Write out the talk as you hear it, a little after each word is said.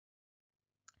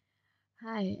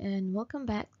Hi, and welcome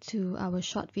back to our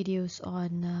short videos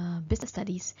on business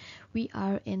studies. We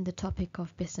are in the topic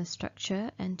of business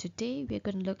structure, and today we're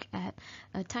going to look at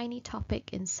a tiny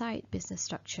topic inside business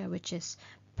structure, which is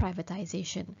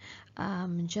privatization.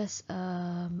 Just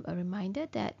a reminder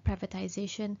that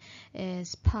privatization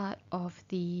is part of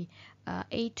the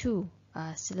A2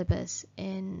 syllabus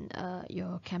in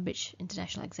your Cambridge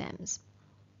International Exams.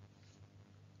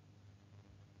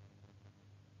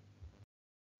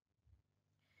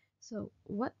 So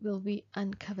what will we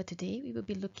uncover today? We will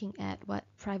be looking at what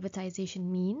privatization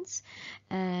means,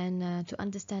 and to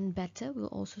understand better, we'll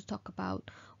also talk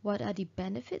about what are the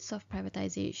benefits of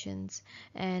privatizations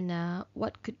and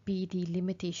what could be the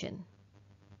limitation.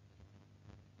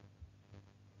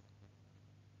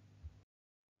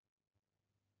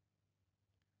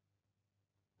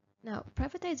 Now,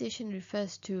 privatization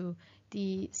refers to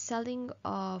the selling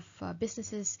of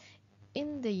businesses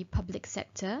in the public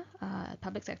sector.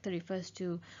 Public sector refers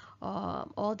to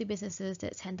all the businesses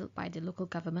that's handled by the local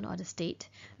government or the state,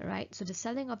 right? So the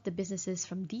selling of the businesses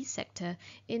from this sector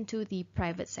into the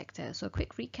private sector. So a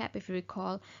quick recap, if you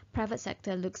recall, private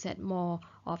sector looks at more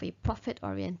of a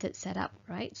profit-oriented setup,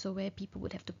 right? So where people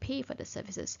would have to pay for the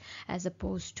services, as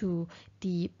opposed to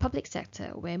the public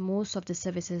sector, where most of the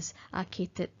services are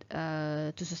catered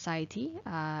to society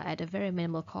at a very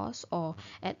minimal cost or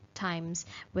at times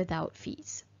without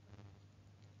fees.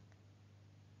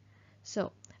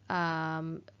 So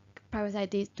to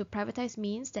privatize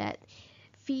means that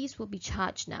fees will be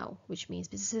charged now, which means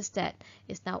businesses that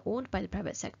is now owned by the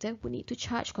private sector will need to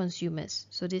charge consumers.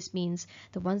 So this means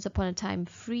the once upon a time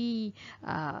free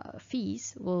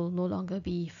fees will no longer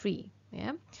be free.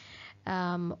 Yeah.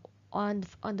 On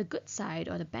the good side,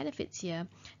 or the benefits here,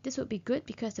 this would be good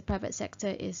because the private sector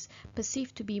is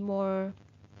perceived to be more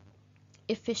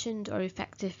efficient or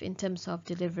effective in terms of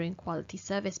delivering quality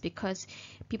service, because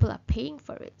people are paying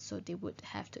for it, so they would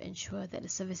have to ensure that the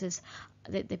services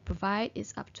that they provide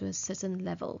is up to a certain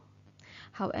level.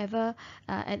 However,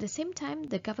 at the same time,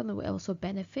 the government will also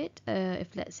benefit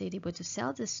if, let's say, they were to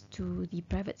sell this to the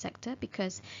private sector,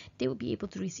 because they will be able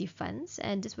to receive funds,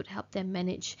 and this would help them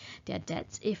manage their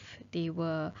debts if they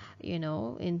were,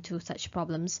 into such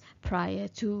problems prior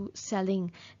to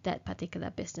selling that particular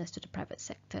business to the private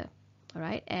sector. All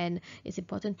right, and it's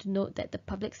important to note that the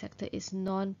public sector is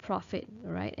non-profit,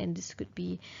 right, and this could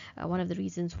be one of the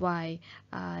reasons why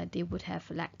they would have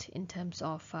lacked in terms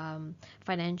of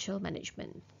financial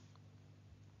management.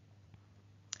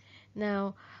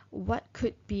 Now, what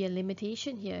could be a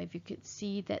limitation here? If you could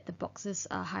see that the boxes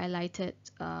are highlighted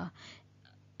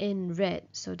in red,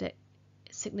 so that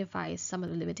signifies some of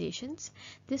the limitations.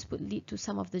 This would lead to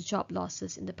some of the job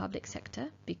losses in the public sector,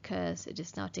 because it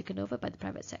is now taken over by the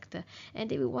private sector, and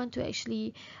they will want to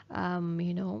actually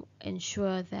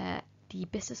ensure that the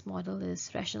business model is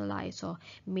rationalized or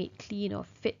made clean or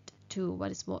fit to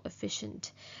what is more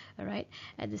efficient. All right,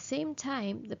 at the same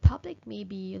time, the public may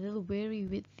be a little wary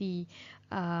with the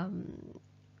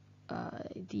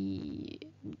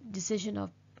decision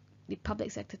of the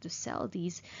public sector to sell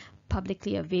these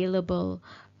publicly available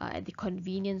at the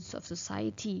convenience of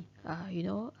society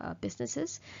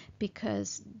businesses,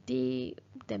 because they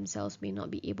themselves may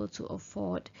not be able to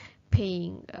afford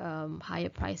paying higher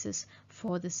prices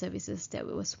for the services that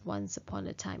was once upon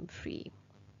a time free.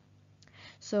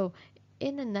 So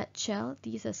in a nutshell,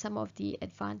 these are some of the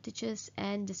advantages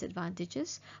and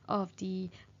disadvantages of the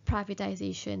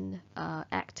Privatization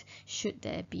Act, should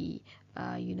there be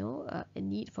a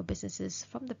need for businesses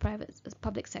from the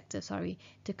public sector,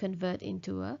 to convert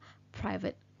into a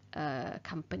private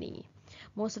company.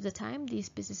 Most of the time, these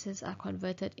businesses are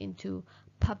converted into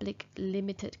public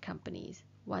limited companies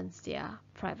once they are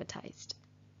privatized.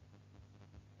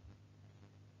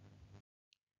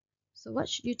 So what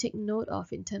should you take note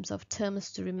of in terms of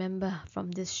terms to remember from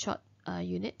this short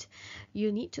unit?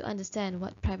 You need to understand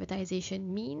what privatization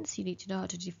means. You need to know how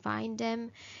to define them.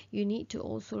 You need to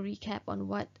also recap on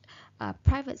what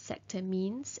private sector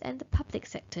means and the public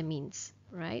sector means,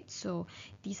 right? So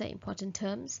these are important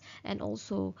terms, and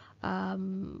also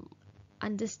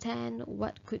understand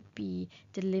what could be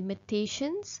the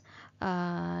limitations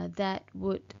that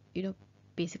would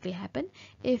basically happen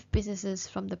if businesses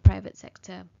from the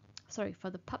for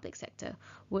the public sector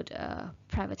would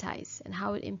privatize, and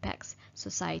how it impacts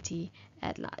society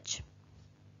at large.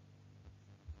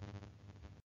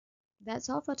 That's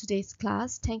all for today's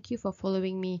class. Thank you for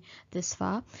following me this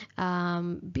far.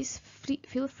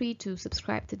 Feel free to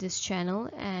subscribe to this channel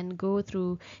and go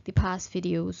through the past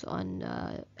videos on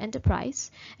enterprise,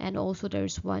 and also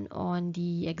there's one on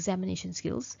the examination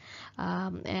skills.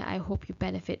 And I hope you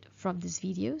benefit from these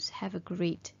videos. Have a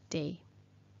great day.